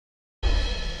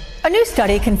A new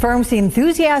study confirms the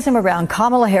enthusiasm around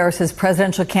Kamala Harris's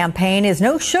presidential campaign is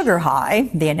no sugar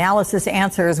high. The analysis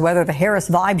answers whether the Harris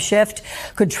vibe shift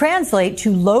could translate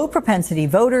to low propensity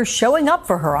voters showing up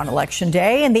for her on Election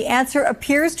Day, and the answer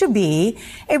appears to be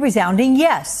a resounding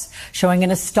yes, showing an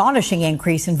astonishing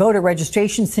increase in voter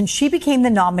registration since she became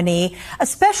the nominee,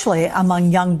 especially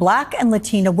among young Black and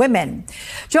Latina women.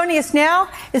 Joining us now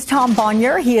is Tom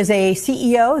Bonnier. He is the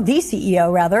CEO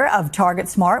of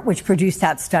Trsmr, which produced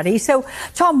that study. So,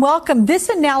 Tom, welcome. This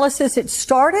analysis, it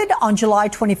started on July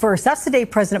 21st. That's the day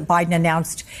President Biden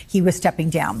announced he was stepping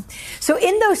down. So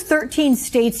in those 13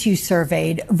 states you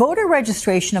surveyed, voter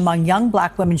registration among young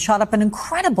Black women shot up an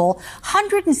incredible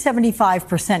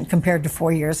 175% compared to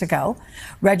 4 years ago.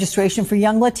 Registration for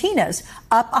young Latinas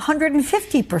up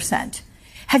 150%.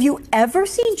 Have you ever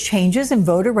seen changes in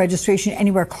voter registration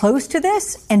anywhere close to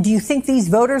this? And do you think these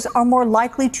voters are more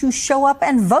likely to show up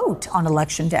and vote on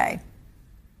Election Day?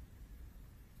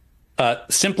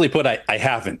 Simply put, I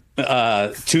haven't.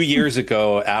 2 years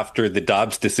ago, after the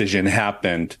Dobbs decision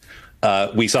happened,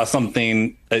 we saw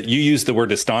something, you used the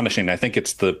word astonishing. I think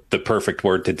it's the perfect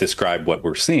word to describe what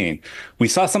we're seeing. We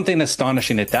saw something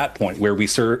astonishing at that point where we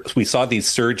saw these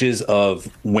surges of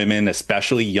women,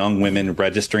 especially young women,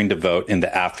 registering to vote in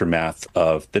the aftermath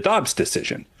of the Dobbs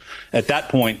decision. At that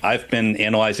point, I've been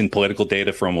analyzing political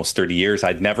data for almost 30 years.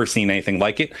 I'd never seen anything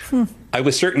like it. I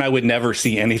was certain I would never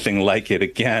see anything like it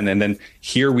again. And then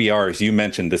here we are, as you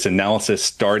mentioned, this analysis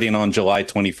starting on July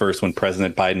 21st when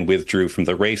President Biden withdrew from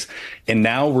the race. And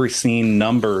now we're seeing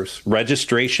numbers,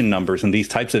 registration numbers, and these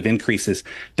types of increases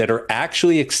that are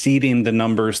actually exceeding the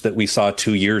numbers that we saw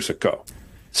 2 years ago.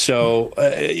 So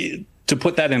to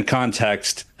put that in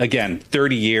context, again,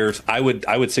 30 years, I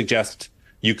would suggest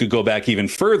you could go back even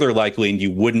further likely and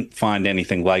you wouldn't find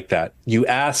anything like that. You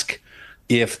ask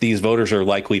if these voters are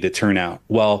likely to turn out.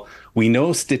 Well, we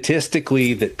know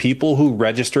statistically that people who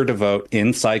register to vote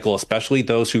in cycle, especially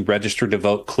those who register to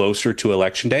vote closer to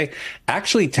Election Day,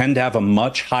 actually tend to have a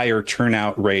much higher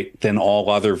turnout rate than all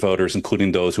other voters,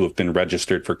 including those who have been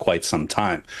registered for quite some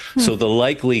time. So the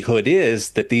likelihood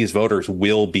is that these voters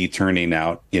will be turning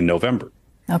out in November.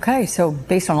 Okay, so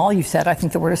based on all you've said, I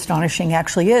think the word astonishing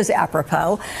actually is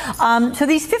apropos. So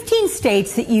these 15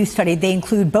 states that you studied, they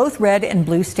include both red and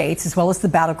blue states, as well as the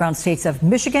battleground states of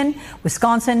Michigan,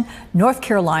 Wisconsin, North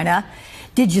Carolina.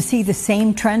 Did you see the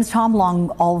same trends, Tom, along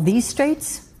all of these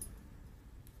states?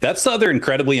 That's the other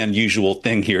incredibly unusual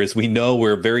thing here is we know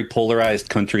we're a very polarized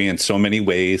country in so many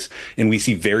ways, and we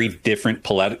see very different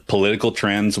political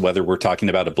trends, whether we're talking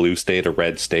about a blue state, a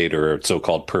red state, or a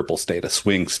so-called purple state, a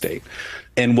swing state.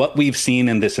 And what we've seen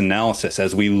in this analysis,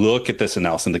 as we look at this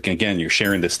analysis, and again, you're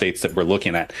sharing the states that we're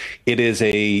looking at, it is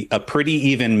a pretty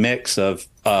even mix of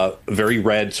very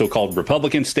red so-called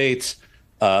Republican states,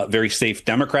 very safe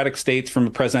Democratic states from a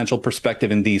presidential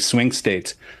perspective, in these swing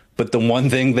states. But the one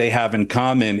thing they have in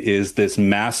common is this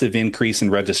massive increase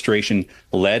in registration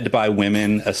led by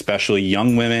women, especially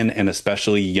young women, and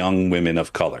especially young women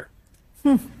of color.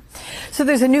 So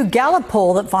there's a new Gallup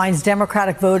poll that finds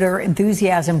Democratic voter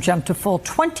enthusiasm jumped to full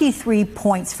 23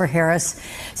 points for Harris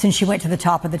since she went to the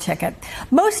top of the ticket.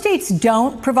 Most states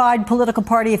don't provide political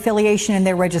party affiliation in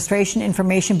their registration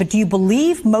information, but do you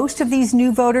believe most of these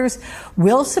new voters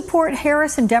will support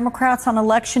Harris and Democrats on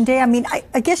Election Day? I mean,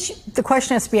 I guess the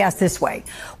question has to be asked this way.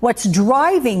 What's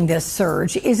driving this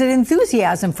surge? Is it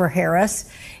enthusiasm for Harris?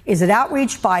 Is it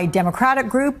outreach by Democratic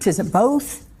groups? Is it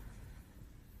both?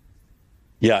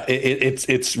 Yeah,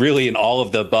 it's really an all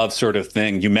of the above sort of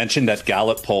thing. You mentioned that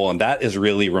Gallup poll, and that is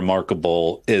really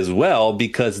remarkable as well,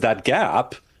 because that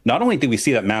gap, not only did we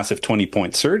see that massive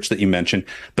 20-point surge that you mentioned,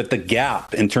 but the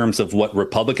gap in terms of what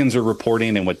Republicans are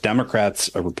reporting and what Democrats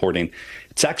are reporting,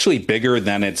 it's actually bigger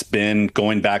than it's been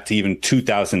going back to even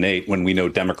 2008, when we know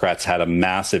Democrats had a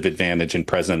massive advantage in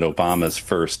President Obama's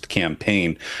first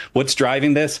campaign. What's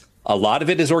driving this? A lot of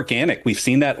it is organic. We've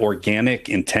seen that organic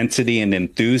intensity and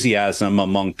enthusiasm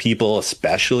among people,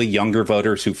 especially younger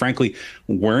voters who, frankly,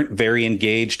 weren't very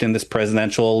engaged in this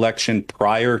presidential election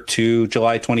prior to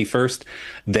July 21st.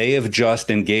 They have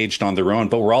just engaged on their own.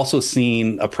 But we're also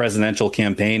seeing a presidential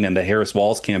campaign and the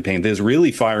Harris-Walz campaign that is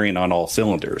really firing on all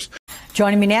cylinders.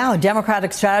 Joining me now,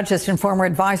 Democratic strategist and former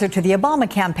advisor to the Obama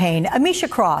campaign, Amisha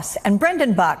Cross, and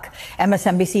Brendan Buck,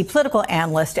 MSNBC political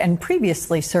analyst and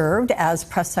previously served as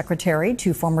press secretary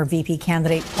to former VP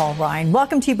candidate Paul Ryan.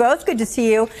 Welcome to you both. Good to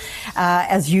see you,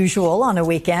 as usual, on a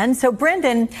weekend. So,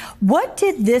 Brendan, what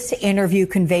did this interview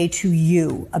convey to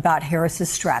you about Harris's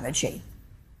strategy?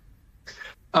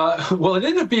 Well, it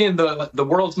ended up being the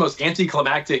world's most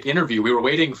anticlimactic interview. We were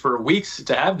waiting for weeks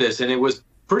to have this, and it was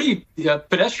pretty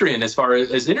pedestrian as far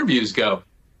as interviews go.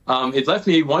 it left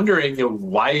me wondering,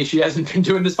 why she hasn't been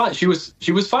doing this fine. She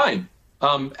was fine.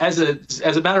 As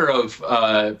a matter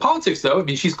of politics, though, I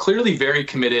mean, she's clearly very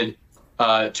committed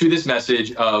to this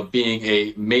message of being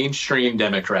a mainstream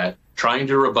Democrat, trying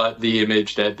to rebut the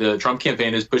image that the Trump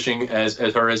campaign is pushing as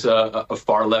her as a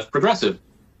far left progressive.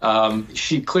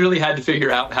 She clearly had to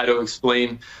figure out how to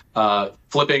explain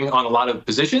flipping on a lot of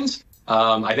positions.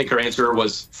 I think her answer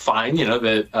was fine,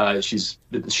 that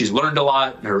she's learned a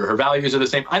lot, her values are the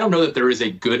same. I don't know that there is a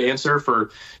good answer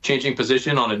for changing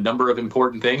position on a number of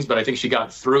important things, but I think she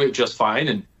got through it just fine.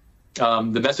 And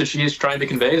the message she is trying to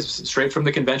convey is straight from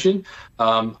the convention.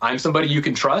 I'm somebody you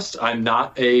can trust. I'm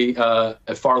not a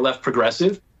far left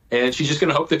progressive. And she's just going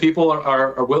to hope that people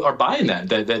are buying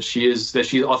that she's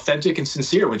authentic and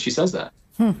sincere when she says that.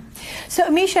 So,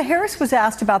 Amisha, Harris was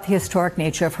asked about the historic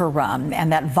nature of her run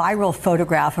and that viral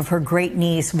photograph of her great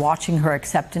niece watching her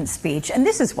acceptance speech. And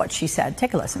this is what she said.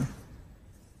 Take a listen.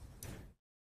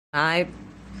 I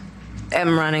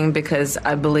am running because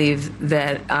I believe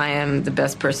that I am the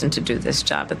best person to do this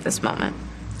job at this moment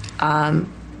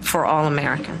for all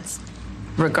Americans,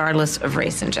 regardless of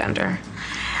race and gender.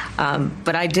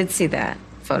 But I did see that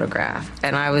photograph,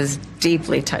 and I was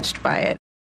deeply touched by it.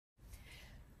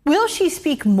 Will she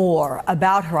speak more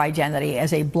about her identity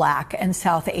as a Black and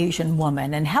South Asian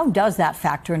woman, and how does that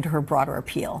factor into her broader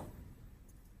appeal?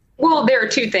 Well, there are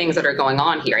two things that are going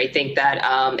on here. I think that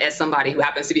as somebody who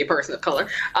happens to be a person of color,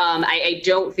 I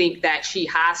don't think that she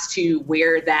has to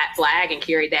wear that flag and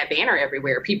carry that banner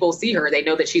everywhere. People see her. They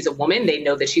know that she's a woman. They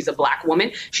know that she's a Black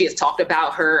woman. She has talked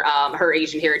about her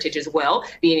Asian heritage as well,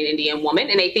 being an Indian woman.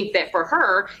 And I think that for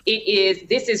her,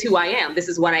 this is who I am. This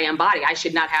is what I embody. I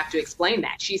should not have to explain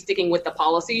that. She's sticking with the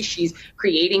policy. She's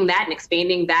creating that and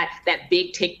expanding that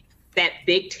big tent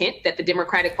that the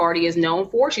Democratic Party is known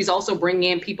for. She's also bringing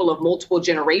in people of multiple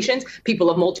generations, people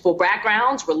of multiple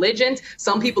backgrounds, religions,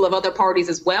 some people of other parties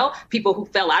as well, people who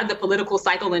fell out of the political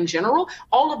cycle in general.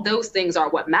 All of those things are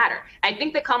what matter. I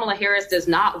think that Kamala Harris does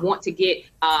not want to get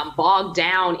bogged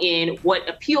down in what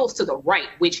appeals to the right,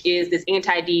 which is this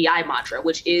anti-DEI mantra,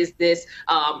 which is this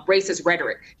racist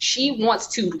rhetoric. She wants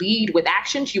to lead with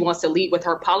action. She wants to lead with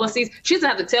her policies. She doesn't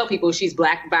have to tell people she's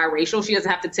Black, biracial. She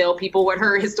doesn't have to tell people what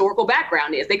her historical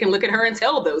background is. They can look at her and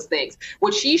tell those things.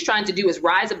 What she's trying to do is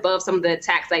rise above some of the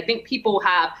attacks I think people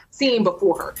have seen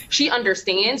before her. She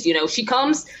understands, she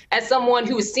comes as someone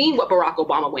who has seen what Barack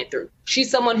Obama went through.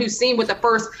 She's someone who's seen what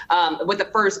the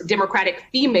first Democratic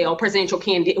female presidential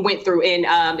candidate went through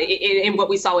in what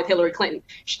we saw with Hillary Clinton.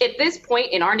 At this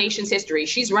point in our nation's history,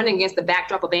 she's running against the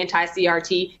backdrop of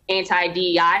anti-CRT,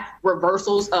 anti-DEI,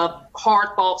 reversals of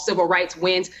hard-fought civil rights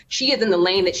wins. She is in the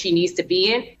lane that she needs to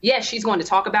be in. Yes, she's going to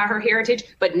talk about her heritage,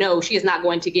 but no, she is not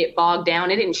going to get bogged down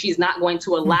in it, and she's not going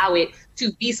to allow it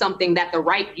to be something that the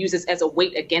right uses as a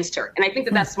weight against her. And I think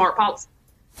that that's smart policy.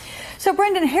 So,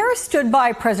 Brendan, Harris stood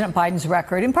by President Biden's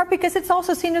record, in part because it's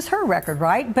also seen as her record,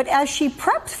 right? But as she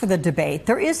preps for the debate,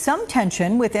 there is some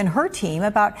tension within her team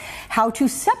about how to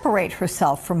separate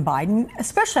herself from Biden,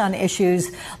 especially on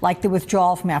issues like the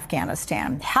withdrawal from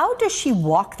Afghanistan. How does she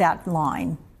walk that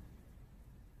line?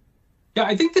 Yeah,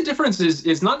 I think the difference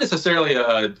is not necessarily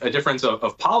a difference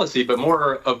of policy, but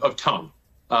more of tone.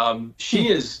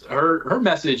 Her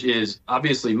message is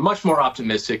obviously much more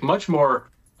optimistic, much more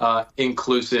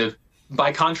inclusive.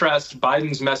 By contrast,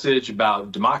 Biden's message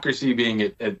about democracy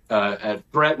being at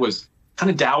threat was kind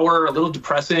of dour, a little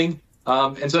depressing.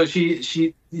 And so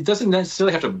she doesn't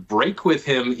necessarily have to break with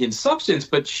him in substance,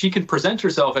 but she can present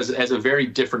herself as a very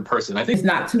different person. I think it's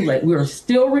not too late. We're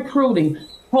still recruiting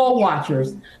poll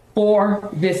watchers for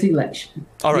this election.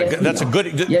 All right, yes, that's a good,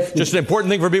 just an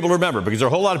important thing for people to remember, because there are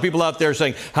a whole lot of people out there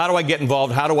saying, how do I get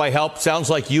involved? How do I help?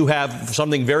 Sounds like you have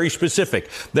something very specific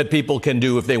that people can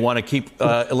do if they want to keep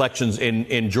elections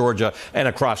in Georgia and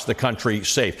across the country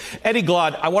safe. Eddie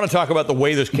Glaude, I want to talk about the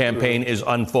way this campaign is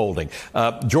unfolding.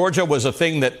 Georgia was a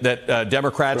thing that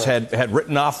Democrats had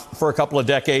written off for a couple of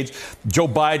decades. Joe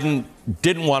Biden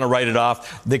didn't want to write it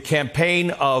off. The campaign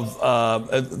of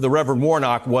the Reverend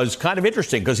Warnock was kind of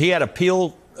interesting because he had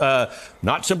appealed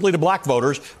not simply to Black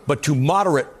voters, but to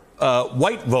moderate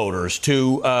white voters,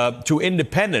 to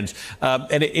independents.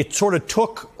 And it sort of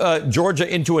took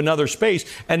Georgia into another space.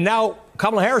 And now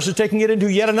Kamala Harris is taking it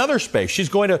into yet another space. She's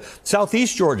going to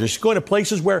Southeast Georgia. She's going to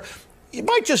places where it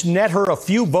might just net her a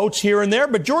few votes here and there,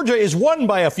 but Georgia is won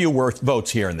by a few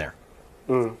votes here and there.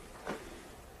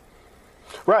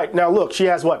 Right. Now, look, she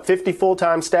has, what, 50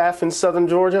 full-time staff in southern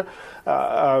Georgia?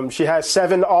 She has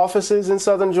 7 offices in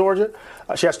southern Georgia.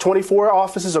 She has 24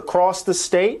 offices across the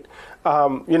state.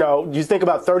 You know, you think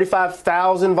about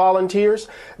 35,000 volunteers.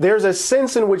 There's a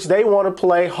sense in which they want to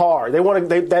play hard. They want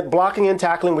that blocking and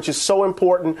tackling, which is so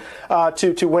important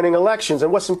to winning elections.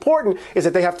 And what's important is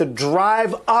that they have to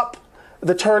drive up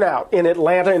the turnout in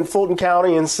Atlanta, in Fulton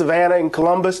County, in Savannah, in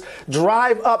Columbus,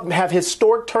 drive up and have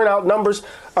historic turnout numbers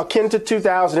akin to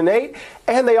 2008.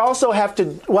 And they also have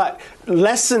to,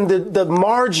 lessen the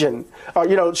margin,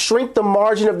 shrink the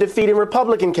margin of defeat in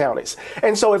Republican counties.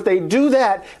 And so if they do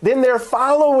that, then they're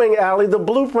following, Allie, the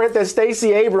blueprint that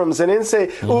Stacey Abrams and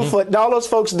Ufot and all those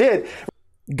folks did.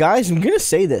 Guys, I'm going to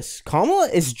say this. Kamala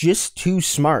is just too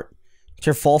smart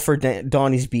to fall for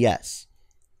Donnie's BS.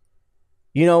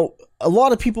 You know, a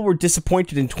lot of people were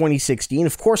disappointed in 2016.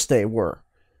 Of course they were.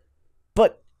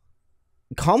 But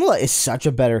Kamala is such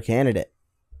a better candidate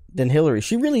than Hillary.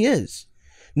 She really is.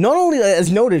 Not only, as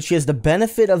noted, she has the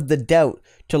benefit of the doubt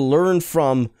to learn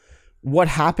from what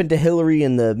happened to Hillary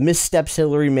and the missteps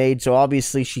Hillary made, so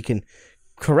obviously she can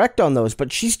correct on those,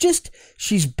 but she's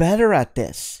better at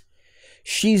this.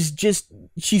 She's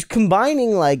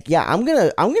combining, like, yeah, I'm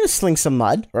gonna sling some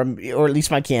mud, or at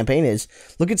least my campaign is.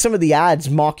 Look at some of the ads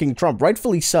mocking Trump,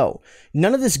 rightfully so.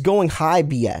 None of this going high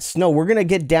BS. No, we're gonna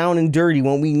get down and dirty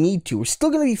when we need to. We're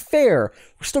still gonna be fair.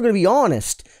 We're still gonna be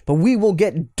honest, but we will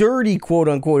get dirty, quote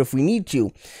unquote, if we need to.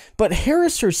 But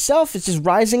Harris herself is just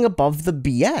rising above the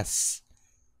BS.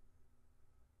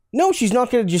 No, she's not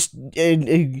gonna just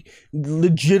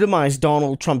legitimize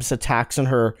Donald Trump's attacks on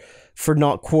her for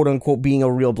not, quote unquote, being a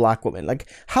real black woman. Like,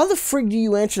 how the frig do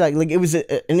you answer that? Like, it was an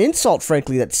insult,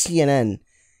 frankly, that CNN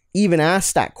even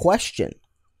asked that question,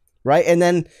 right? And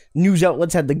then news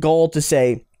outlets had the gall to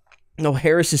say, no,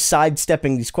 Harris is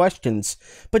sidestepping these questions.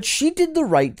 But she did the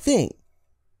right thing.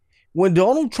 When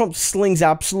Donald Trump slings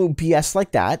absolute BS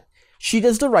like that, she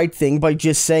does the right thing by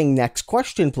just saying, next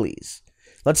question, please.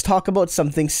 Let's talk about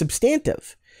something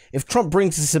substantive. If Trump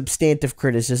brings a substantive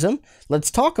criticism, let's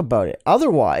talk about it.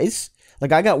 Otherwise,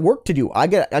 like, I got work to do. I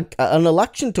got an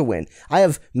election to win. I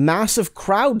have massive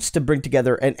crowds to bring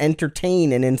together and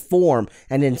entertain and inform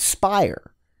and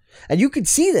inspire. And you could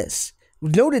see this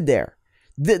noted there.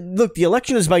 Look, the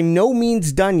election is by no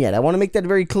means done yet. I want to make that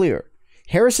very clear.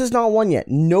 Harris has not won yet.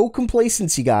 No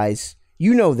complacency, guys.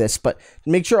 You know this, but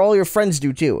make sure all your friends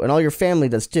do too, and all your family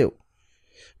does too.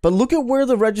 But look at where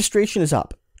the registration is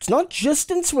up. It's not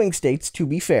just in swing states, to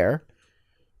be fair,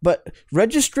 but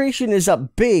registration is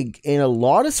up big in a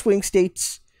lot of swing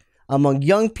states among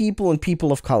young people and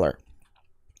people of color.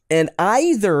 And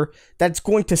either that's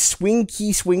going to swing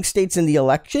key swing states in the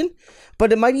election,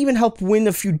 but it might even help win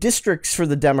a few districts for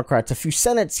the Democrats, a few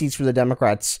Senate seats for the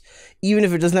Democrats, even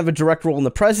if it doesn't have a direct role in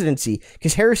the presidency,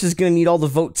 because Harris is going to need all the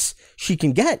votes she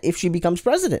can get if she becomes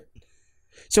president.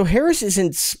 So Harris is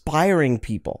inspiring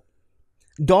people.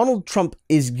 Donald Trump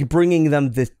is bringing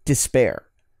them the despair.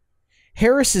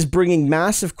 Harris is bringing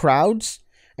massive crowds,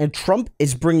 and Trump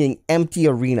is bringing empty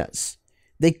arenas.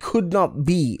 They could not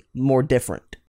be more different.